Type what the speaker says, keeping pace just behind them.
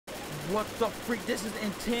What the freak? This is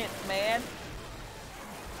intense, man.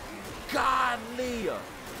 Godly.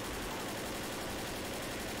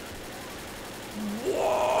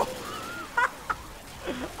 Whoa.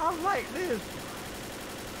 I like this.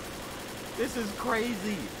 This is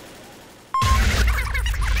crazy.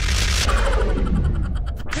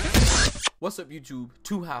 What's up, YouTube?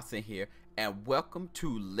 Two House in here, and welcome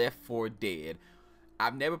to Left 4 Dead.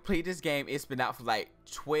 I've never played this game. It's been out for like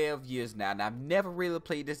 12 years now, and I've never really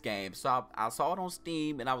played this game. So I saw it on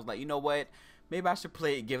Steam, and I was like, you know what? Maybe I should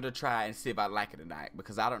play it, give it a try, and see if I like it or not.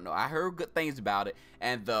 Because I don't know. I heard good things about it,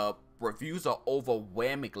 and the reviews are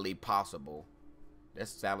overwhelmingly possible. That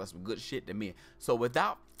sounds like some good shit to me. So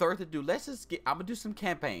without further ado, let's just get. I'm gonna do some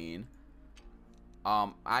campaign.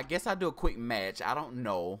 I guess I'll do a quick match. I don't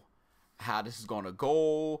know how this is gonna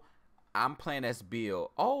go. I'm playing as Bill.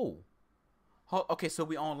 Oh, okay. So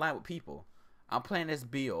we online with people. I'm playing as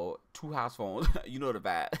Bill. Two house phones. You know the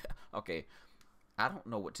vibe. Okay. I don't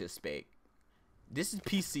know what to expect. This is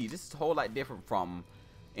PC. This is a whole lot different from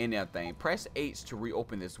any other thing. Press H to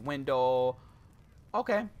reopen this window.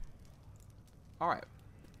 Okay. All right.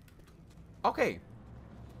 Okay.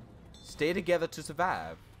 Stay together to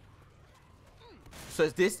survive. So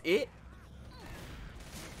is this it?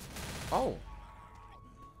 Oh.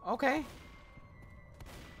 Okay.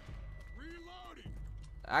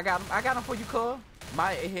 I got him for you, cuz.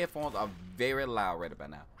 My headphones are very loud right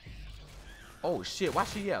about now. Oh shit, why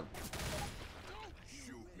she yelling?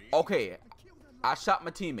 Okay. I shot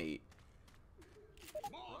my teammate.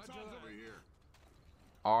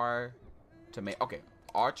 R to make. Okay.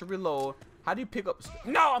 R to reload. How do you pick up?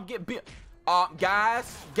 No, I'm getting bit.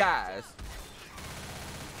 Guys.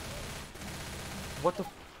 What the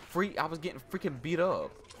freak? I was getting freaking beat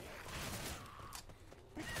up.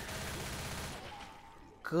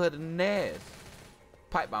 Goodness.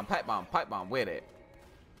 Pipe bomb. Where that?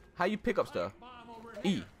 How you pick up stuff?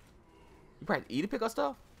 E. You press E to pick up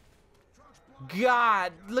stuff?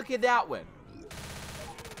 God, look at that one.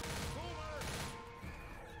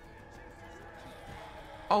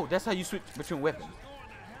 Oh, that's how you switch between weapons.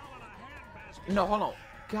 No, hold on.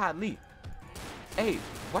 God, Lee. Hey,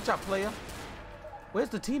 watch out, player. Where's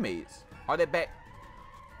the teammates? Are they back?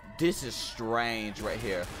 This is strange right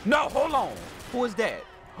here. No, hold on. Who is that?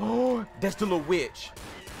 Oh, that's the little witch.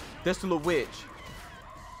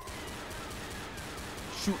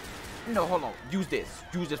 Shoot. No, hold on. Use this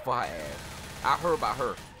for her ass. I heard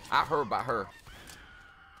about her.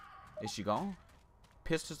 Is she gone?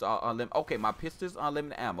 Pistols are unlimited. Okay, my pistols are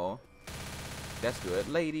unlimited ammo. That's good.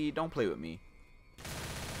 Lady, don't play with me.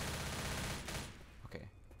 Okay.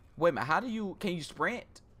 Wait a minute. Can you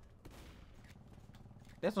sprint?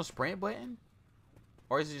 There's no sprint button?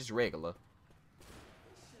 Or is it just regular?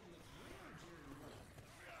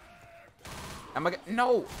 Am I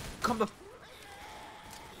no! Come to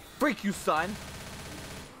freak you, son!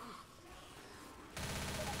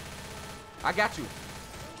 I got you.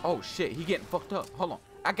 Oh shit, he getting fucked up. Hold on.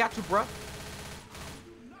 I got you, bruh.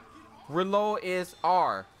 Reload is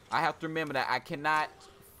R. I have to remember that. I cannot.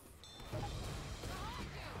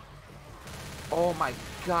 Oh my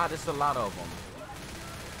god, it's a lot of them.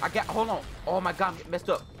 Hold on. Oh my god, I'm getting messed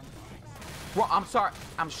up. Bro, I'm sorry.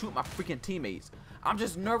 I'm shooting my freaking teammates. I'm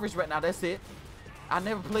just nervous right now, that's it. I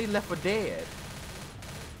never played Left 4 Dead.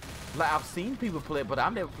 Like, I've seen people play it, but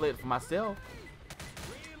I've never played it for myself.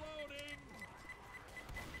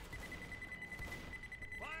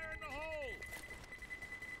 Fire in the hole.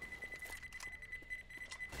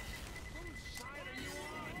 Whose side are you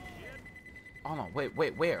on, kid? Oh no,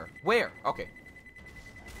 wait, where? Okay.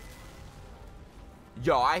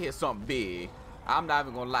 Yo, I hear something big. I'm not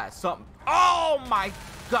even gonna lie. Something. Oh my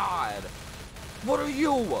god. What are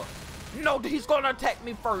you? No, he's gonna attack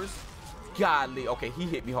me first. Godly. Okay, he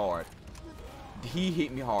hit me hard. He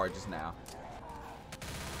hit me hard just now.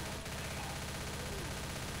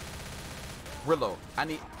 Reload. I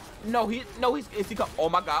need. No, is he come? Oh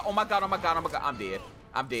my god.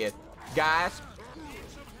 I'm dead. Guys.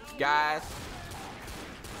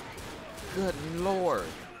 Good lord.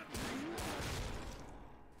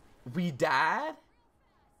 We died?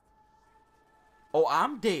 Oh,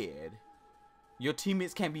 I'm dead. Your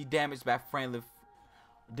teammates can be damaged by friendly.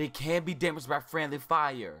 They can be damaged by friendly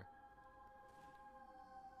fire.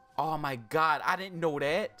 Oh my god, I didn't know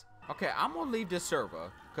that. Okay, I'm gonna leave this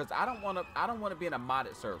server because I don't wanna be in a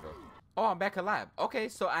modded server. Oh, I'm back alive. Okay,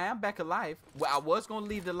 so I am back alive. Well, I was gonna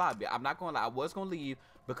leave the lobby. I'm not gonna lie. I was gonna leave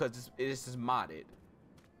because this is modded.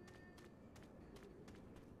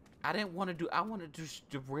 I want to do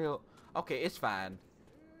the real. Okay, it's fine.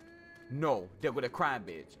 No, they're with a crime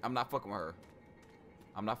bitch. I'm not fucking with her.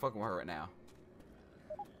 I'm not fucking with her right now.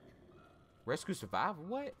 Rescue survivor?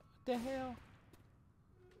 What the hell?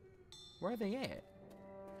 Where are they at?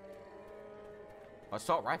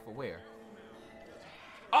 Assault rifle where?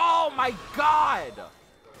 Oh my god!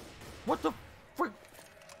 What the frick?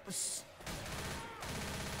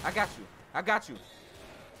 I got you. I got you.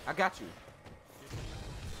 I got you.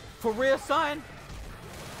 For real, son?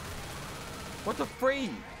 What the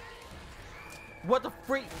freak? What the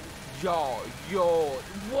freak? Yo,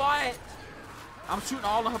 what? I'm shooting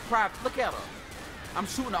all of her private. Look at her. I'm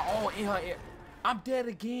shooting her all in her ear. I'm dead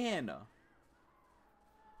again.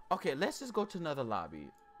 Okay, let's just go to another lobby.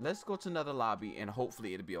 Let's go to another lobby and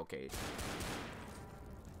hopefully it'll be okay.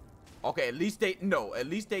 Okay, at least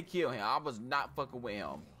they kill him. I was not fucking with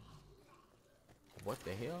him. What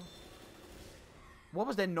the hell? What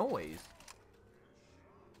was that noise?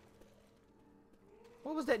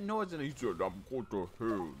 What was that noise? And he said, I'm going to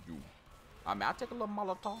hell you. I mean, I'll take a little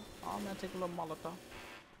Molotov.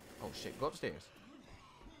 Oh shit, go upstairs.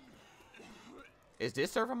 Is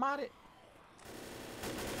this server modded?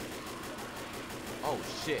 Oh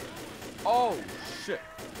shit. Oh shit.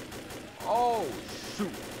 Oh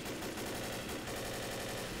shoot.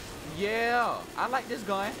 Yeah, I like this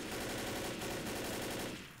gun.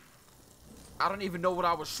 I don't even know what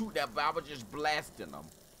I was shooting at, but I was just blasting them.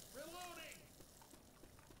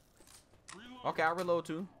 Okay, I reload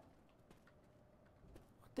too.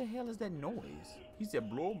 What the hell is that noise? He said,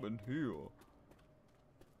 blow him in here.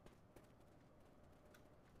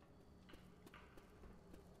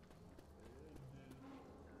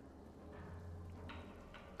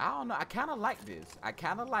 I don't know. I kind of like this. I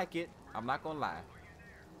kind of like it. I'm not gonna lie.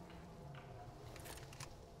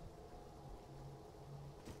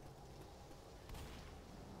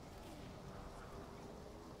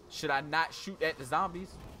 Should I not shoot at the zombies?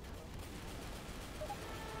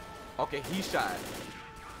 Okay, he shot.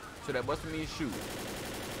 So that must mean shoot.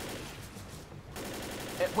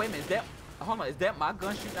 Hey, wait a minute, is that, hold on, is that my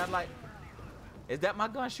gun shooting out like, is that my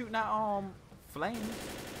gun shooting out flames?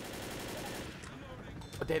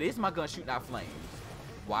 But that is my gun shooting out flames.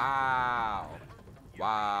 Wow.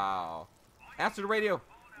 Wow. Answer the radio.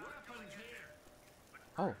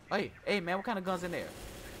 Oh, hey man, what kind of guns in there?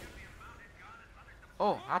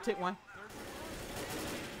 Oh, I'll take one.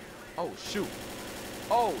 Oh shoot.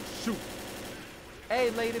 Oh shoot. Hey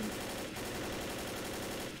lady.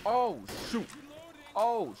 Oh shoot.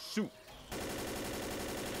 Oh shoot.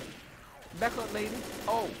 Back up, lady.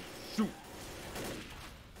 Oh shoot.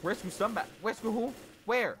 Rescue somebody. Rescue who?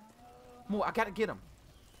 Where? Move. I gotta get him.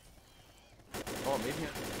 Oh, maybe him.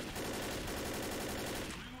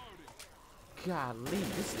 Golly,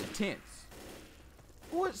 this is intense.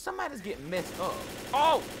 What? Somebody's getting messed up.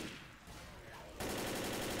 Oh!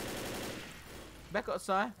 Back up,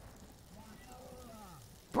 son.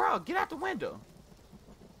 Bro, get out the window.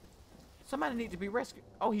 Somebody needs to be rescued.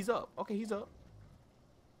 Oh, he's up. Okay, he's up.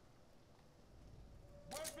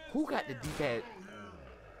 Who got the deep-ass?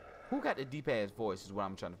 Who got the deep-ass voice is what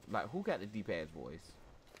I'm trying to... Like, who got the deep-ass voice?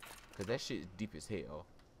 Because that shit is deep as hell.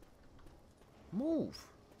 Move.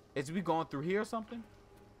 Is we going through here or something?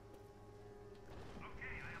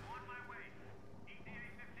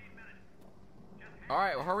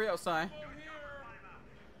 Alright, well, hurry up, son.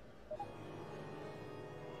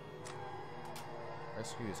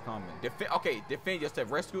 Rescue is coming. Okay, defend yourself.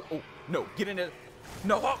 Rescue. Oh, no. Get in there.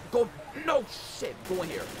 No, go. No, shit. Go in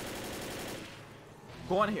here.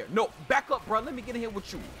 Go in here. No, back up, bro. Let me get in here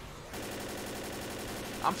with you.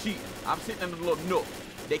 I'm cheating. I'm sitting in a little nook.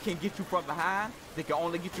 They can't get you from behind. They can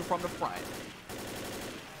only get you from the front.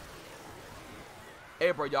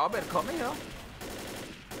 Hey, bro, y'all better come in here.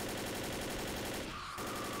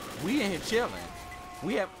 We in here chilling.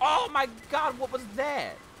 We have... Oh, my God. What was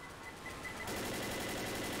that?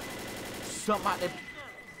 Something out there.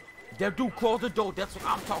 That dude closed the door. That's what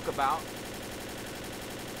I'm talking about.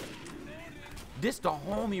 This the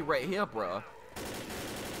homie right here, bro.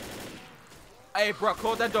 Hey, bro,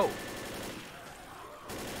 close that door.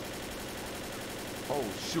 Oh,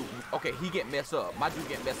 shoot. Okay, he get messed up. My dude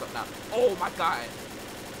get messed up now. Oh, my God.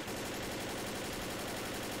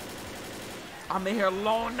 I'm in here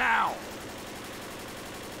alone now.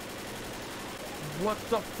 What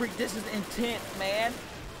the freak? This is intense, man.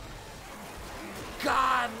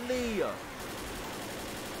 Godly.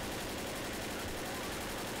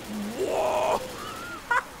 Whoa.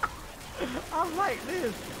 I like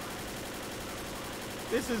this.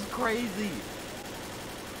 This is crazy.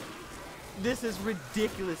 This is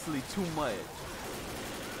ridiculously too much.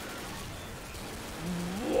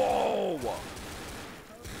 Whoa.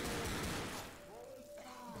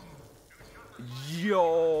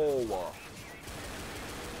 Yo.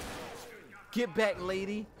 Get back,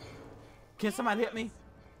 lady. Can somebody help me?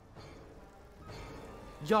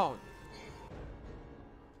 Yo.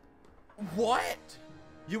 What?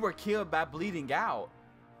 You were killed by bleeding out.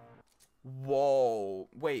 Whoa.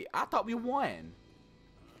 Wait, I thought we won.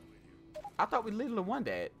 I thought we literally won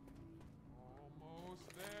that. Almost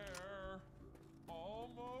there.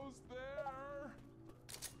 Almost there.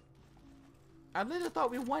 I literally thought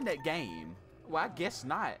we won that game. Well, I guess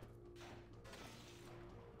not.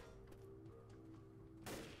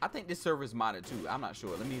 I think this server is modded too. I'm not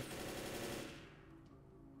sure. Let me.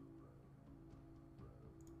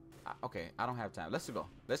 Okay, I don't have time. Let's go.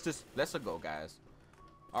 Let's go, guys.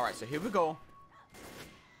 All right, so here we go.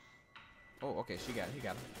 Oh, okay, she got it. He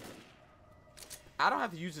got it. I don't have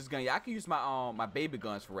to use this gun yet. I can use my my baby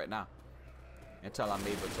guns for right now until I'm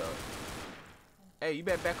able to. Hey, you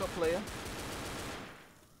better back up, player.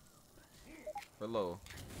 Reload.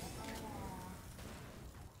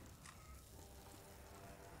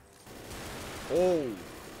 Oh,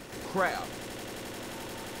 crap.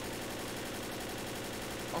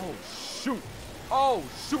 Oh, shoot. Oh,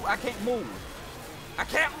 shoot. I can't move. I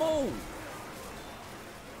can't move.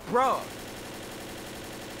 Bruh.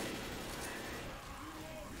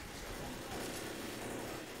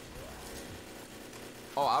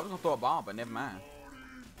 Oh, I was going to throw a bomb, but never mind.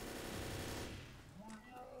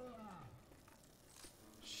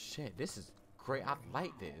 Shit, this is great. I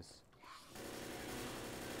like this.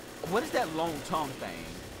 What is that long tongue thing?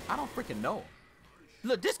 I don't freaking know.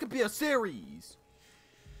 Look, this could be a series.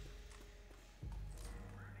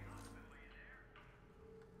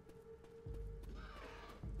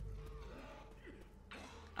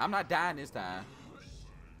 I'm not dying this time.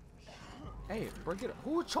 Hey, bro, get up.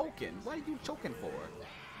 Who choking? What are you choking for?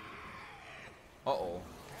 Uh-oh.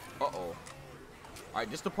 Uh-oh.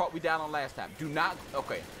 Alright, this is the part we died on last time. Do not...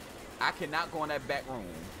 Okay. I cannot go in that back room.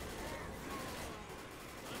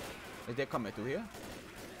 Is they coming through here?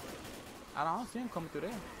 I don't see him coming through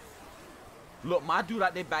there. Look, my dude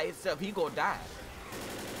out there by himself, he gonna die.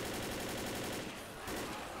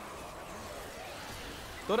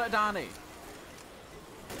 Throw that down there.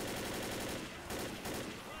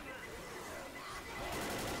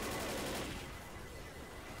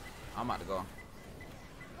 I'm about to go.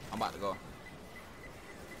 I'm about to go.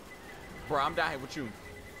 Bro, I'm down here with you.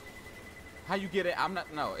 How you get it? I'm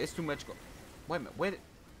not... No, it's too much. Wait a minute. Wait.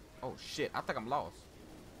 Oh, shit. I think I'm lost.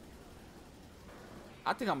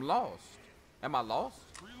 I think I'm lost. Am I lost?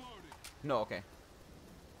 Reloading. No, okay.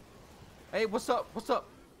 Hey, what's up? What's up?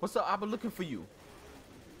 What's up? I've been looking for you.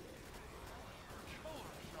 Killer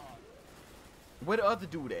shot. Where the other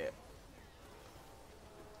dude at?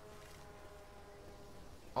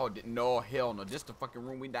 Oh, no, hell no. This the fucking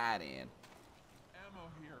room we died in.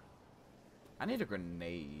 Ammo here. I need a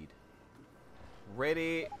grenade.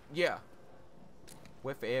 Ready? Yeah.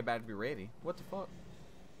 Wait for everybody to be ready. What the fuck?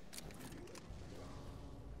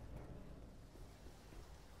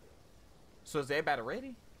 So is everybody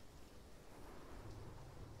ready?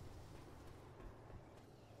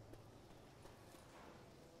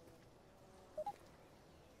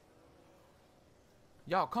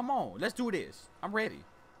 Y'all, come on. Let's do this. I'm ready.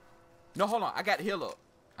 No, hold on. I got to heal up.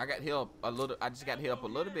 I got to heal up a little. I just got to heal up a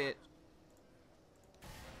little bit.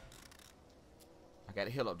 I got to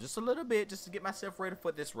heal up just a little bit just to get myself ready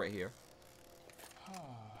for this right here.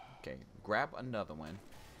 Okay, grab another one.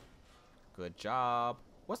 Good job.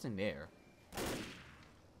 What's in there?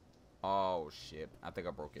 Oh, shit. I think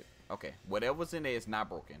I broke it. Okay, whatever's in there is not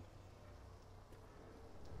broken.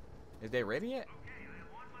 Is they ready yet?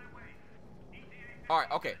 Alright,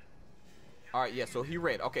 okay. Alright, yeah, so he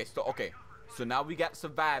ready. Okay, so, okay. So now we got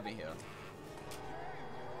survive in here.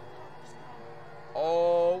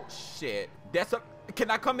 Oh, shit. That's a... Can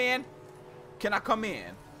I come in? Can I come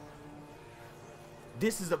in?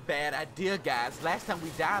 This is a bad idea, guys. Last time we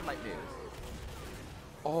died like this.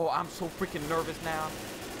 Oh, I'm so freaking nervous now.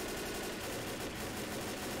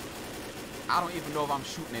 I don't even know if I'm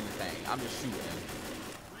shooting anything. I'm just shooting.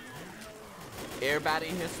 Everybody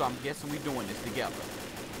in here, so I'm guessing we doing this together.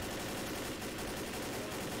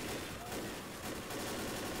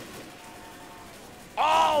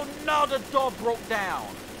 Oh, no, the door broke down.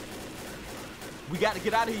 We got to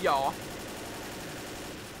get out of here, y'all.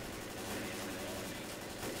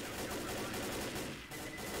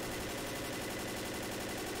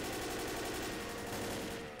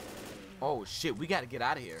 Oh, shit. We got to get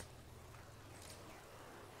out of here.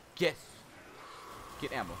 Yes.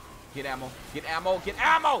 Get ammo. Get ammo. Get ammo. Get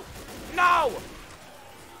ammo. No.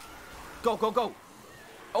 Go, go, go.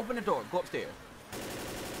 Open the door. Go upstairs.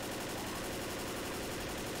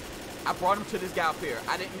 I brought him to this guy up here.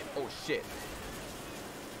 I didn't... Oh, shit.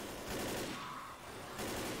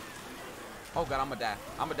 Oh god, I'm gonna die.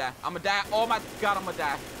 I'm gonna die. I'm gonna die. Oh my god, I'm gonna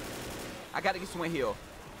die. I gotta get some heal.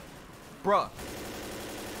 Bruh.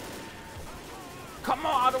 Come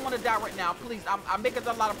on, I don't want to die right now. Please, I'm making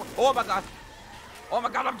a lot of oh my god. Oh my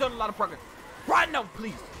god, I'm doing a lot of progress. Right now,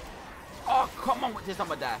 please. Oh, come on with this. I'm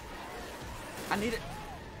gonna die. I need it.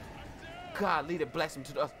 God, lead it. Bless him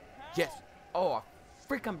to the earth. Yes. Oh,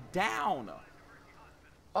 freak, I'm down.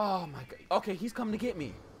 Oh my god. Okay, he's coming to get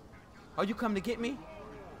me. Are you coming to get me?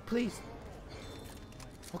 Please.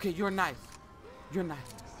 Okay, you're nice. You're nice.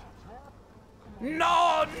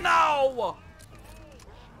 No, no!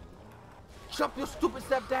 Jump your stupid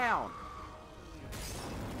step down.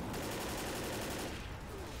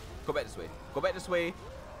 Go back this way. Go back this way.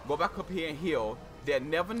 Go back up here and heal. They'll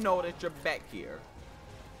never know that you're back here.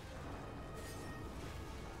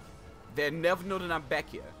 They'll never know that I'm back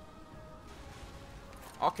here.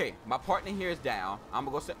 Okay, my partner here is down. I'm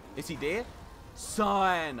gonna go say, is he dead?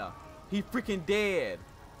 Son, he freaking dead.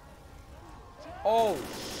 Oh,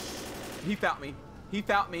 he found me. He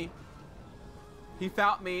found me. He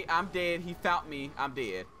found me. I'm dead. He found me. I'm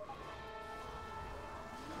dead.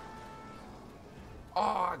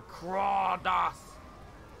 Oh, Gradas.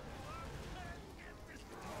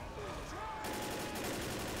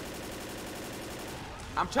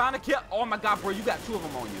 I'm trying to kill. Oh my god, bro, you got 2 of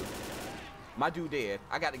them on you. My dude dead.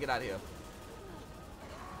 I got to get out of here.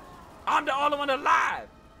 I'm the only one alive.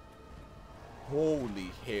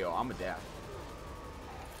 Holy hell, I'm gonna die.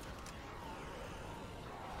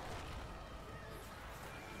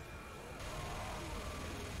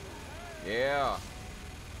 Yeah.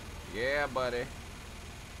 Yeah, buddy.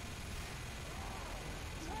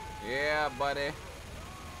 Yeah, buddy.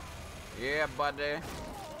 Yeah, buddy.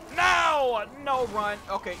 No! No, run.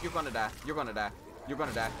 Okay, you're gonna die. You're gonna die. You're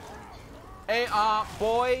gonna die. Hey,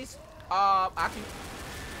 boys. I can...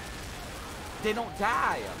 They don't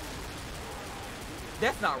die.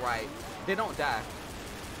 That's not right. They don't die.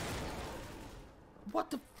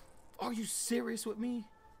 What the... Are you serious with me?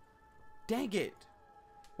 Dang it.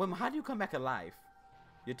 Wait, how do you come back alive?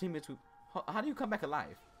 Your teammates who... How do you come back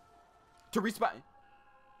alive? To respawn...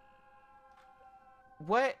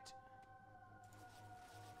 What?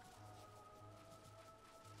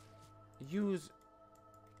 Use...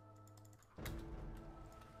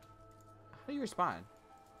 How do you respond?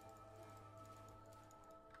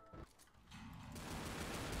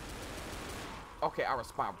 Okay, I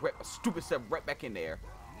respond. Stupid stuff right back in there.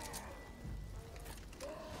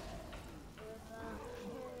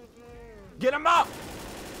 Get him up!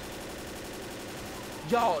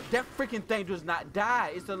 Yo, that freaking thing does not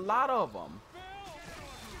die. It's a lot of them.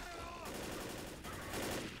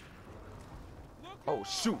 Oh,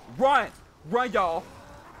 shoot. Run! Run, y'all.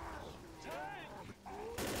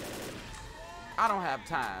 I don't have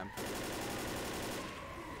time.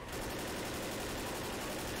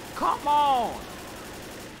 Come on!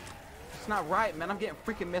 It's not right, man. I'm getting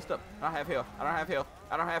freaking messed up. I don't have health. I don't have health.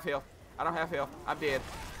 I don't have health. I don't have health. I'm dead.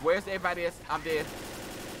 Where's everybody else? I'm dead.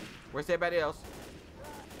 Where's everybody else?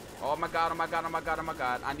 Oh my god, oh my god, oh my god, oh my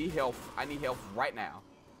god. I need health. I need health right now.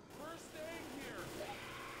 We're staying here.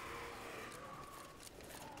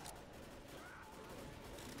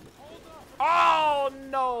 Hold up. Oh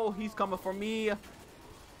no, he's coming for me.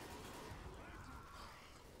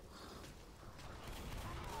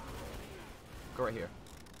 Go right here.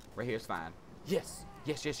 Right here is fine. Yes.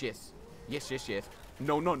 Yes, yes, yes. Yes, yes, yes.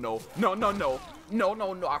 No, no, no. No, no, no. No,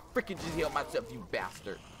 no, no. I freaking just healed myself, you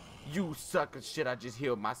bastard. You sucker shit, I just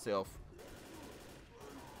healed myself.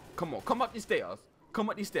 Come on, come up these stairs. Come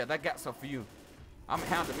up these stairs. I got something for you. I'm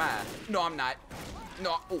hounding mine. No, I'm not.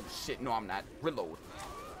 No, oh shit, no, I'm not. Reload.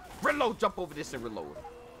 Reload, jump over this and reload.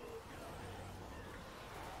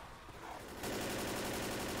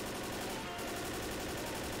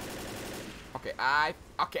 Okay, I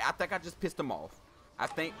think I just pissed him off. I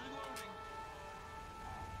think.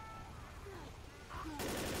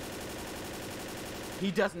 He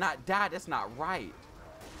does not die. That's not right.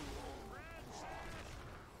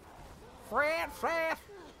 Fred.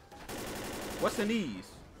 What's in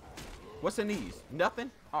these? What's in these? Nothing?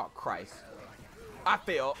 Oh, Christ. I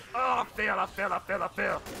fell. Oh, I fell. Oh,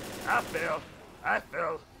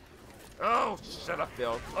 shit, I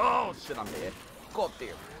fell. Oh, shit, I'm dead. Go up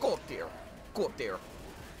there. Go up there. Go up there.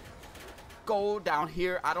 Go down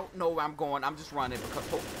here. I don't know where I'm going. I'm just running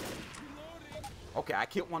because... Okay, I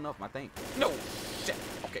killed one of them, I think. No, shit.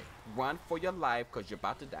 Okay, run for your life because you're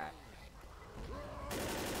about to die.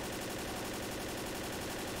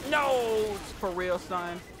 No, it's for real,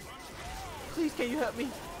 son. Please, can you help me?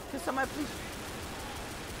 Can somebody please?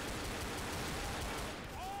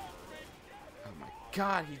 Oh my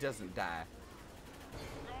God, he doesn't die.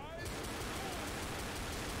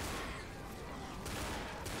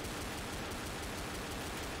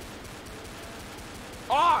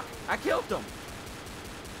 I killed him.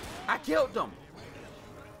 I killed him.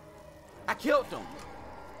 I killed him.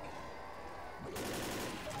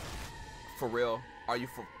 For real? Are you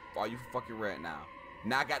for fucking red now?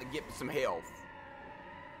 Now I gotta get some health.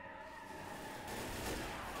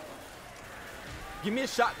 Give me a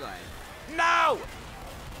shotgun. No!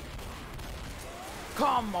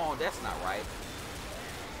 Come on, that's not right.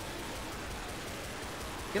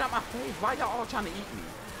 Get out my face. Why y'all all trying to eat me?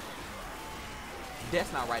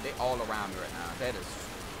 That's not right. They all around me right now. That is.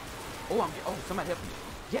 Oh, oh, somebody help me.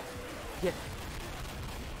 Yes. Yes.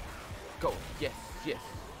 Go. Yes. Yes.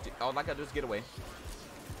 All I gotta do is get away.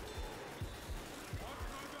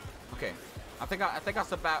 Okay. I think I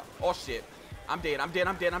survived. Oh shit. I'm dead. I'm dead.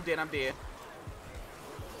 I'm dead. I'm dead. I'm dead.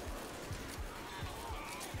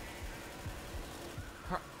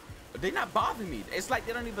 They not bothering me. It's like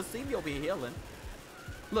they don't even see me over here healing.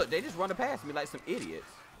 Look, they just running past me like some idiots.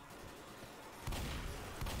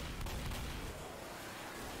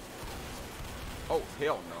 Oh,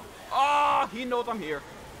 hell no. Oh, he knows I'm here.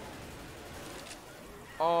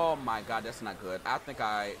 Oh my god, that's not good. I think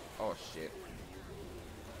oh shit.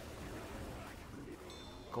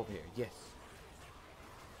 Go over here. Yes.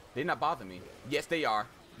 They not bothering me. Yes, they are.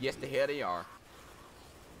 Yes, the hell they are.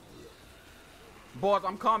 Boys,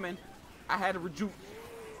 I'm coming. I had to rejuke.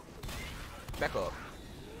 Back up.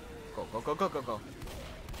 Go, go, go, go, go, go.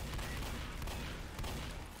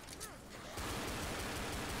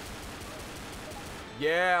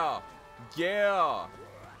 Yeah. Yeah.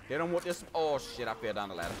 They don't want this. Oh, shit. I fell down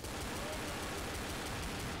the ladder.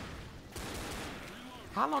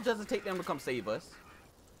 How long does it take them to come save us?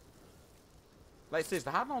 Like, sister,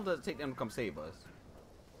 how long does it take them to come save us?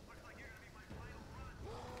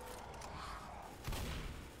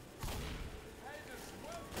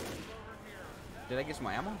 Did I get some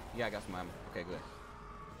ammo? Yeah, I got some ammo. Okay, good.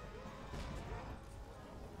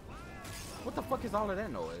 What the fuck is all of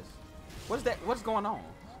that noise? What is that? What's going on?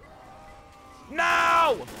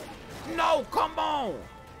 No! No, come on!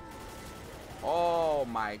 Oh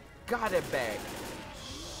my god, that bag.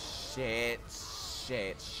 Shit,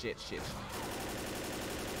 shit, shit, shit.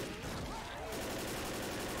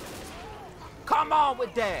 Come on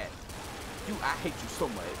with that! I hate you so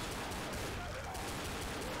much.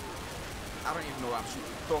 I don't even know where I'm shooting.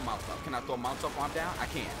 Throw a mouse up. Can I throw a mouse up while I'm down? I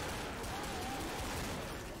can't.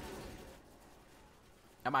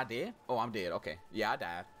 Am I dead? Oh, I'm dead. Okay. Yeah, I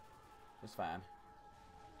died. It's fine.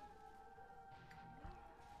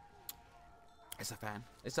 It's a fine.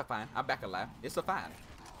 It's a fine. I'm back alive. It's a fine.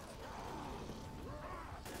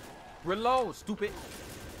 Reload, stupid.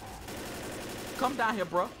 Come down here,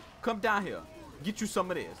 bro. Come down here. Get you some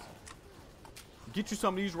of this. Get you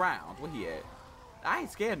some of these rounds. Where he at? I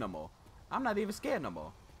ain't scared no more. I'm not even scared no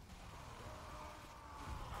more.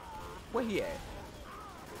 Where he at?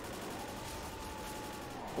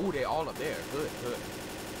 Ooh, they all up there. Good, good.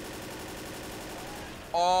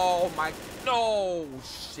 Oh my, no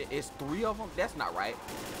shit. It's 3 of them? That's not right.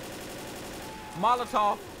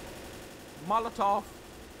 Molotov. Molotov.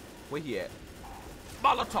 Where he at?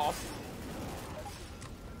 Molotov.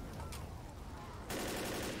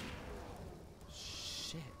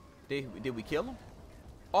 Shit. Did we kill him?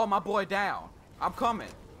 Oh, my boy down. I'm coming.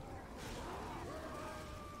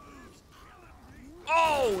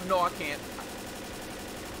 Oh, no, I can't.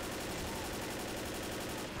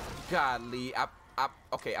 Godly.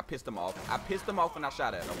 Okay, I pissed him off. I pissed him off when I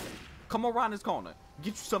shot at him. Come around this corner.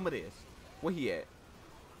 Get you some of this. Where he at?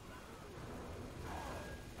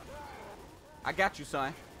 I got you,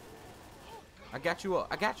 son. I got you up.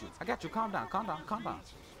 I got you. I got you. Calm down. Calm down. Calm down.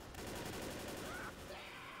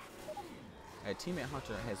 Hey, teammate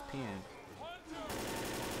Hunter has pinned.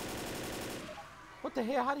 What the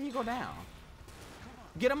hell? How did he go down?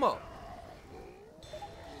 Get him up.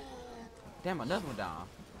 Damn, another one down.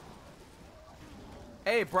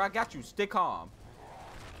 Hey, bro, I got you. Stay calm.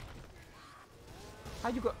 How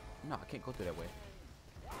you go? No, I can't go through that way.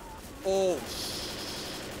 Oh,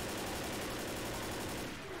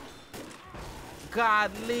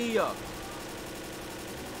 God, Leah.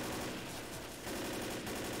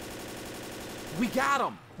 We got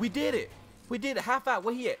him. We did it. We did it. High five.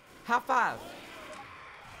 Where he at? High five.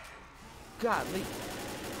 God, Lee.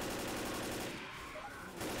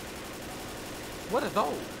 What are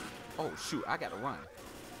those? Oh, shoot. I gotta run.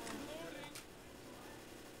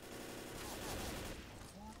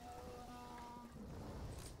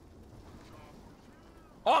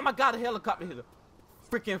 Oh, my God. A helicopter hit her.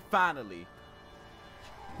 Freaking finally.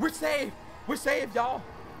 We're saved. We're saved, y'all.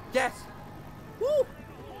 Yes. Woo.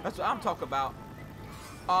 That's what I'm talking about.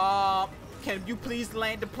 Can you please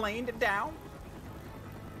land the plane down?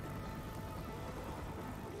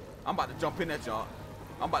 I'm about to jump in that jump.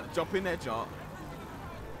 I'm about to jump in that jump.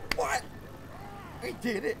 What? We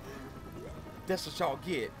did it. That's what y'all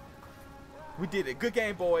get. We did it. Good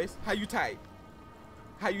game, boys. How you type?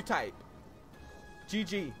 How you type?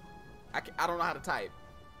 GG. I don't know how to type.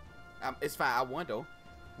 It's fine. I won though.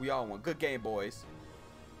 We all won. Good game, boys.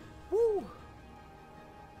 Woo.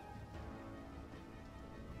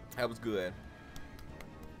 That was good.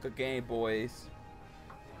 Good game, boys.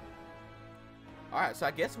 All right, so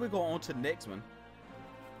I guess we go on to the next one.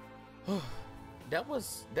 that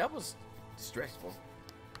was stressful.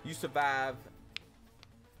 You survive.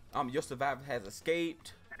 Your survivor has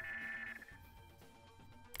escaped.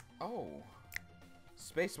 Oh,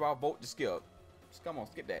 space bar, vote to skip. Just come on,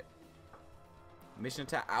 skip that. Mission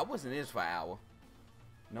time. I wasn't in this for an hour.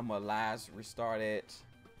 Number of lives restarted.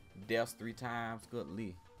 Deaths 3 times. Good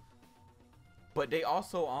Lee. But they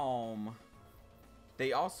also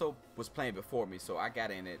was playing before me, so I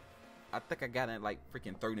got in it. I think I got in like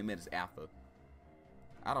freaking 30 minutes after.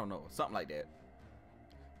 I don't know, something like that.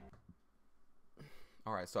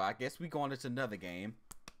 All right, so I guess we going into another game.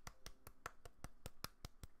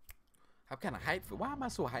 I'm kind of hyped for. Why am I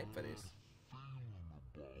so hyped for this?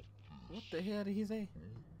 What the hell did he say?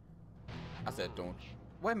 I said don't.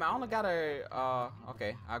 Wait a minute, I only got a.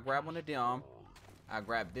 Okay, I grab one of them. I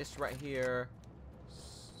grab this right here.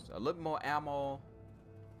 A little more ammo.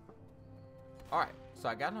 All right, so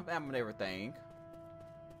I got enough ammo and everything.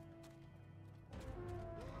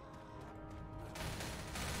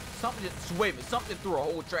 Something just, wait a minute, something threw a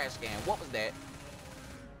whole trash can. What was that?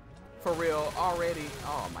 For real, already?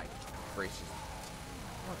 Oh my gracious.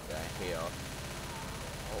 What the hell?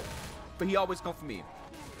 Oh. But he always come for me.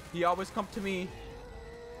 He always come to me.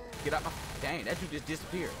 Get out my, dang, that dude just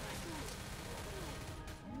disappeared.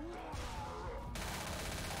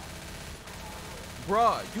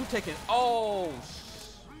 Bruh, you taking, oh,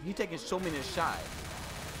 he taking so many shots.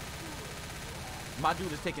 My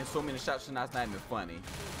dude is taking so many shots and that's not even funny.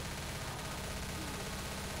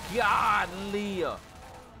 Godly.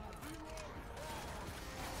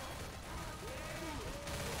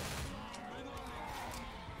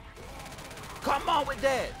 Come on with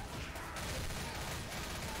that.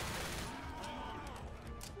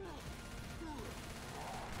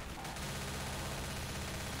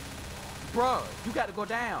 Bruh, you got to go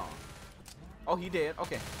down. Oh, he did.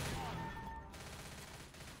 Okay.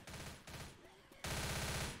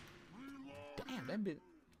 Damn, that bitch.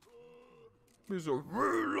 Is a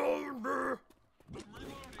reloader.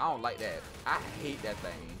 I don't like that. I hate that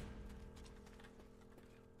thing.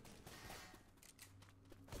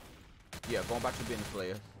 Yeah, go about your business,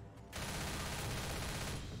 player.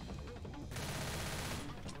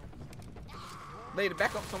 Lady,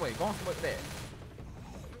 back up somewhere. Go on somewhere with that.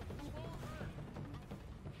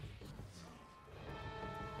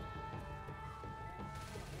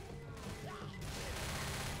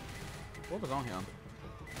 What was on him?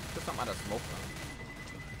 There's something out of smoke.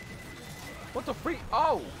 What the freak?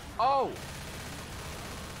 Oh! Oh!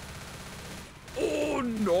 Oh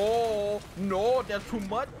no! No, there's too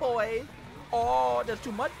much, boys! Oh, there's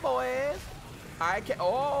too much, boys! I can't.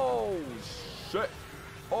 Oh shit!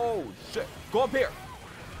 Oh shit! Go up here!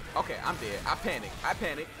 Okay, I'm dead. I panic. I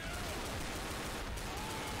panic.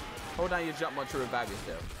 Hold down your jump button to revive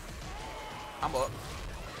yourself. I'm up.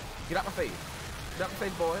 Get out my face. Get out my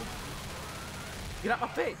face, boys. Get out my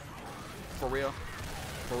face. For real,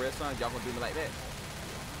 son. Y'all gonna do me like that?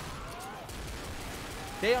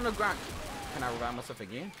 Stay on the ground. Can I revive myself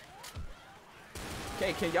again?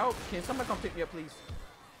 Okay, can somebody come pick me up, please?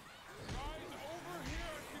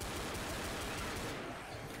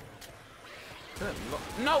 Good Lord.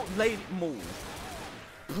 No, lady, move.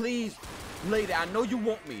 Please, lady, I know you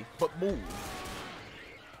want me, but move.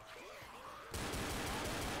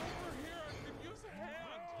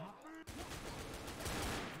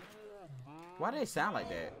 Why do they sound like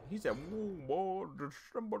that? He said,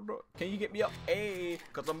 can you get me up? Hey,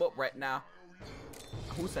 because I'm up right now.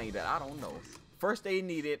 Who's saying that? I don't know. First aid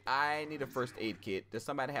needed. I need a first aid kit. Does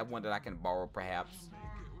somebody have one that I can borrow, perhaps?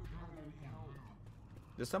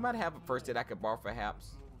 Does somebody have a first aid I can borrow,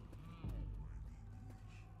 perhaps?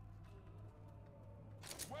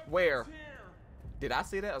 Where? Did I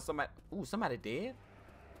see that? Or somebody? Ooh, somebody dead?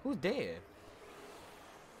 Who's dead?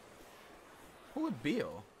 Who is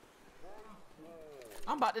Bill?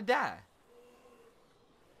 I'm about to die.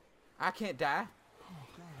 I can't die.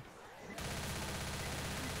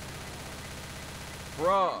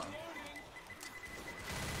 Bruh.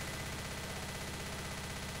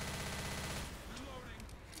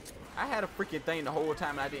 I had a freaking thing the whole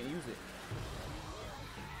time and I didn't use it.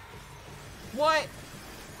 What?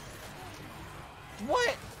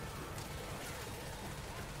 What?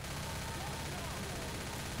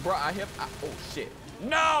 Bro, oh shit.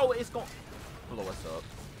 No, it's gonna blow us up.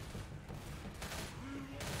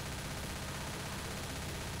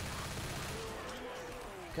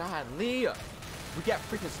 God, Leah. We got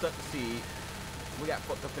freaking stuck to see. We got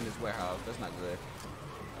fucked up in this warehouse. That's not good.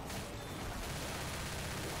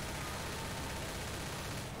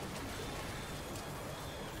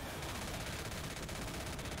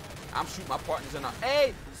 I'm shooting my partners in our.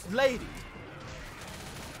 Hey, lady.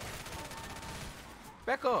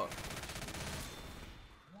 Back up.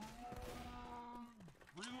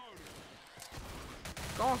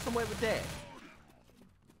 Go on somewhere with that.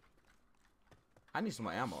 I need some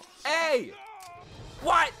more ammo. Hey!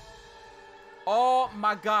 What? Oh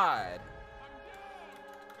my god.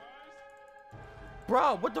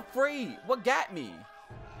 Bro, what the free? What got me?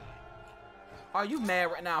 Are you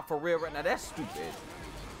mad right now? For real right now? That's stupid.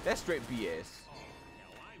 That's straight BS.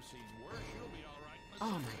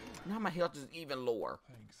 Oh my, now my health is even lower.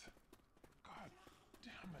 Thanks. God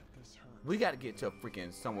damn it, this hurts. We gotta get to a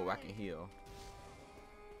freaking somewhere where I can heal.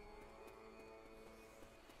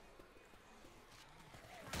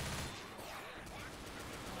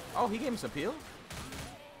 Oh, he gave me some pills?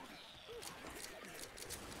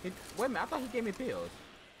 Wait a minute, I thought he gave me pills.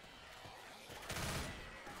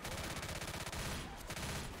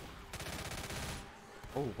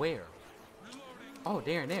 Oh, where? Oh,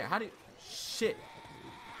 there and there. How do you... Shit.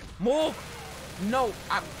 Move! No,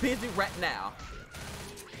 I'm busy right now.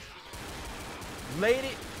 Lady,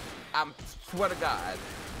 I'm swear to God.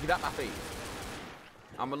 Get out my face.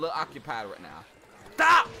 I'm a little occupied right now.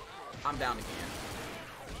 Stop! I'm down again.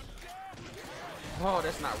 Oh,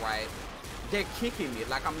 that's not right. They're kicking me.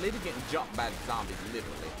 Like, I'm literally getting jumped by the zombies,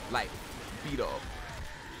 literally. Like, beat up.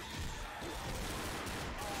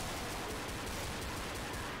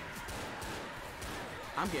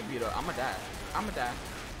 I'm getting beat up. I'm gonna die. I'm gonna die.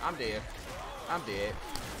 I'm dead. I'm dead.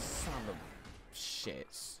 Son of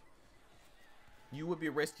shits. You will be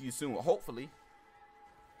rescued soon, hopefully.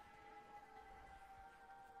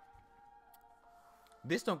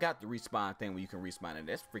 This don't got the respawn thing where you can respawn, and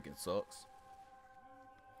that freaking sucks.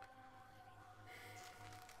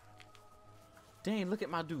 Dang, look at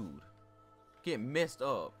my dude. Getting messed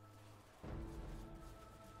up.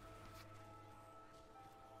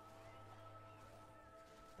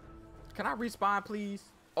 Can I respawn, please?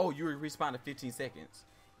 Oh, you respawn in 15 seconds.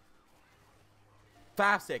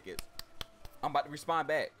 5 seconds. I'm about to respawn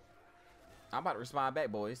back. I'm about to respawn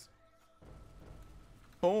back, boys.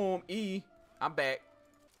 Boom, E. I'm back.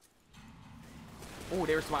 Oh,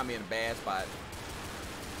 they respawn me in a bad spot.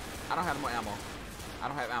 I don't have no more ammo. I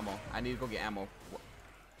don't have ammo. I need to go get ammo.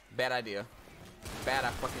 Bad idea. Bad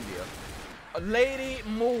fucking deal. A lady,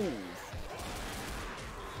 move.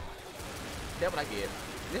 That's what I get.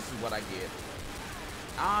 This is what I get.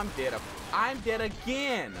 I'm dead. I'm dead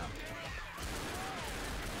again.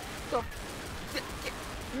 So,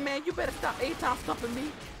 man, you better stop 8 times stumping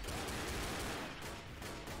me.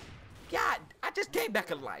 God, I just came back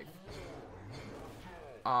alive.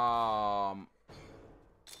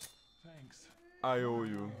 Thanks. I owe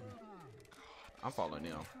you. I'm following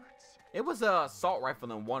him. It was a assault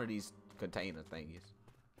rifle in one of these container thingies.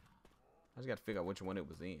 I just got to figure out which one it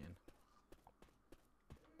was in.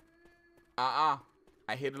 I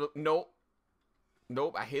hit a nope.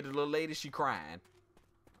 Nope, I hit a little lady, she crying.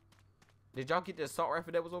 Did y'all get the assault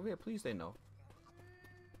rifle that was over here? Please say no.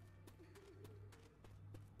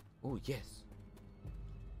 Oh, yes.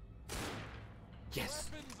 Yes.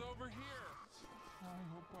 Over here. I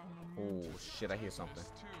hope I'm Oh shit, I hear something.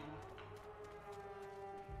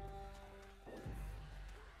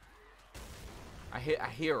 I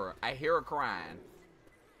hear her. I hear her crying.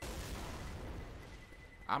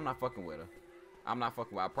 I'm not fucking with her. I'm not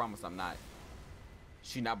fucking with her. I promise I'm not.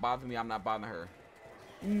 She not bothering me, I'm not bothering her.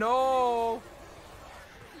 No!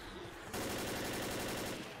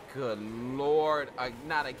 Good lord.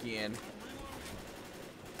 Not again.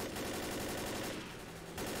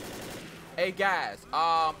 Hey guys,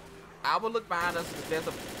 I will look behind us because there's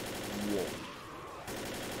a... Whoa.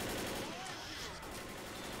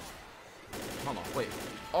 Hold on, wait.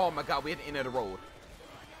 Oh my god, we at the end of the road.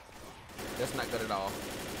 That's not good at all.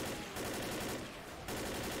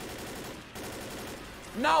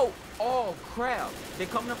 No! Oh crap. They're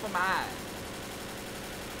coming up from my eye.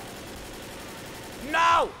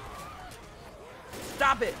 No!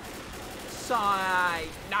 Stop it! Side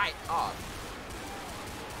night off.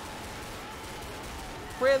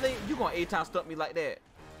 Really? You gonna 8 times stump me like that?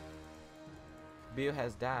 Bill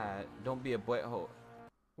has died. Don't be a butthole.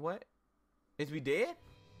 What? Is we dead?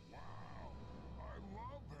 Wow. I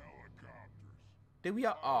love helicopters. Did we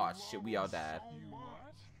all? Oh shit, we all died. You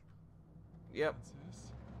what? Yep.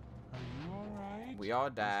 Princess, We all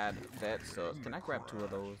died. That sucks. Can I grab 2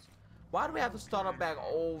 of those? Why do we have to start up back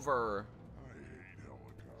over?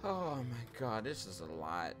 Oh my god, this is a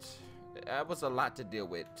lot. That was a lot to deal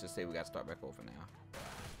with to say we gotta start back over now.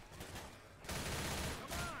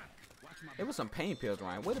 It was some pain pills,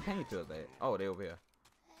 Ryan. Where the pain pills at? Oh, they over here.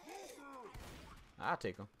 I'll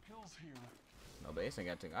take them. No, but ain't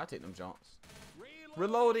got to take. I'll take them jumps.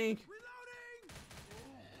 Reloading.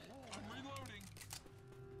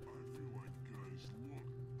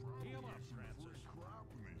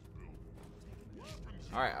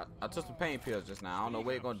 Alright, I took some pain pills just now. I don't know what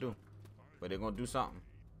they're gonna do, but they're gonna do something.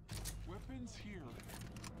 Weapons here.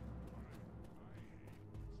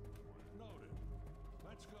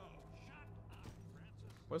 Let's go. Shut up,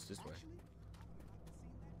 Francis. What's this way?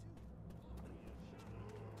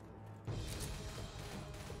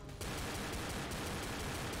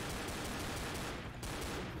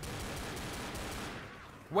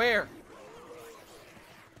 Where?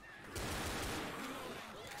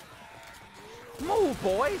 Move,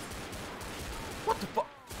 boys! What the fuck?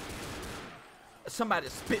 Somebody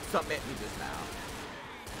spit something at me just now.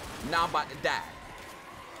 Now I'm about to die.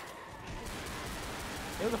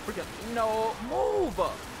 It was a freaking no move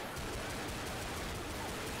up.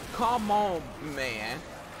 Come on, man.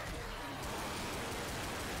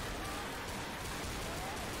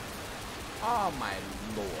 Oh my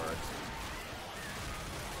lord.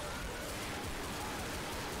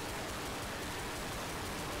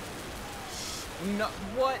 No,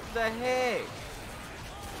 what the heck?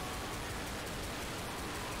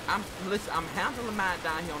 Listen, I'm handling mine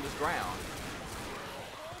down here on this ground.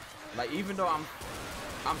 Like, even though I'm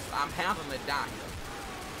handling it down here.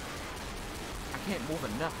 I can't move or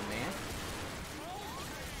nothing, man.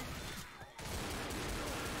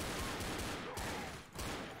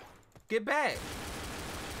 Get back.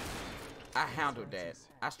 I handled that.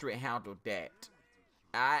 I straight handled that.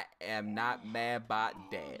 I am not mad about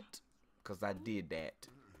that. Because I did that.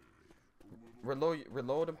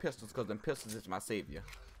 Reload them pistols, because them pistols is my savior.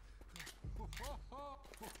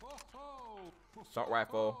 Assault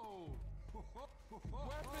rifle.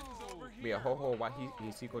 Be a ho-ho. Why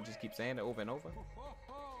is he gonna just keep saying it over and over?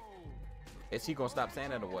 Is he gonna stop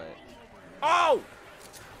saying it or what? Oh!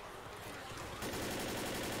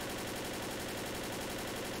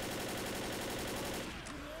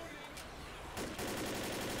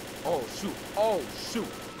 Oh shoot! Oh shoot!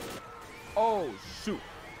 Oh shoot!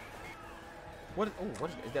 What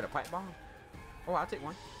is that? A pipe bomb? Oh, I'll take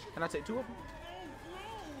one. Can I take 2 of them?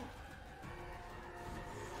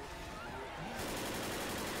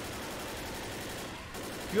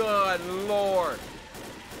 Good lord!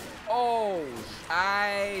 Oh,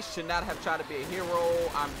 I should not have tried to be a hero.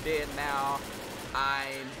 I'm dead now.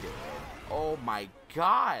 I'm dead. Oh my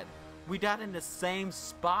god! We died in the same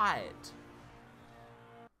spot.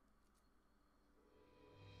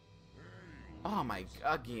 Oh my,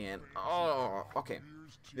 again. Oh, okay.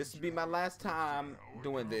 This will be my last time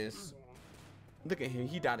doing this. Look at him,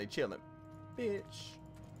 he down there chilling. Bitch.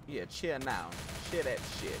 Yeah, chill now. Chill that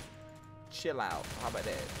shit. Chill out. How about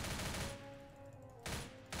that?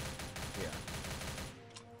 Yeah.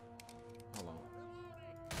 Hold on.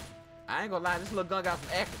 I ain't gonna lie, this little gun got some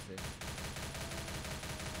accuracy.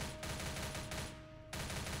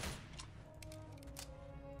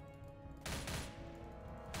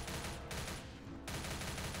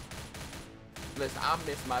 Listen, I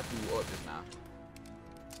missed my dude up just now.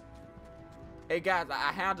 Hey guys,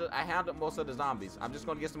 I handled most of the zombies. I'm just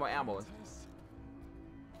gonna get some more ammo.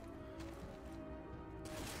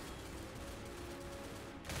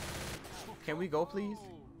 Can we go, please?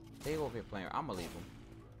 They over here playing. I'm gonna leave them.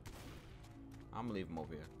 I'm gonna leave them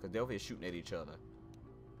over here because they're over here shooting at each other.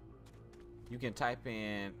 You can type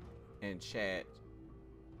in chat.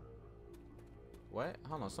 What?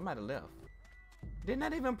 Hold on, somebody left. They're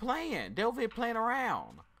not even playing. They're over here playing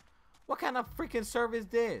around. What kind of freaking server is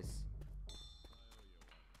this?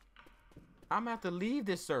 I'm gonna have to leave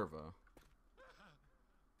this server.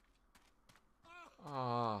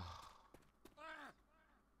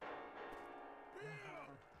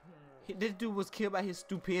 This dude was killed by his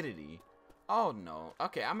stupidity. Oh no.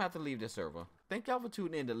 Okay, I'm gonna have to leave this server. Thank y'all for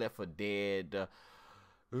tuning in to Left 4 Dead.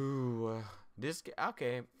 This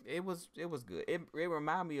okay. It was good. It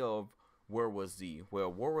reminded me of World War Z.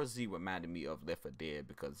 Well, World War Z reminded me of Left 4 Dead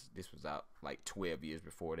because this was out like 12 years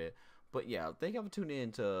before that. But yeah, thank y'all for tuning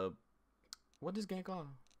in to what this game called?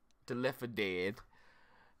 To Left 4 Dead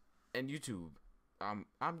and YouTube. I'm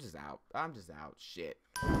just out. Shit.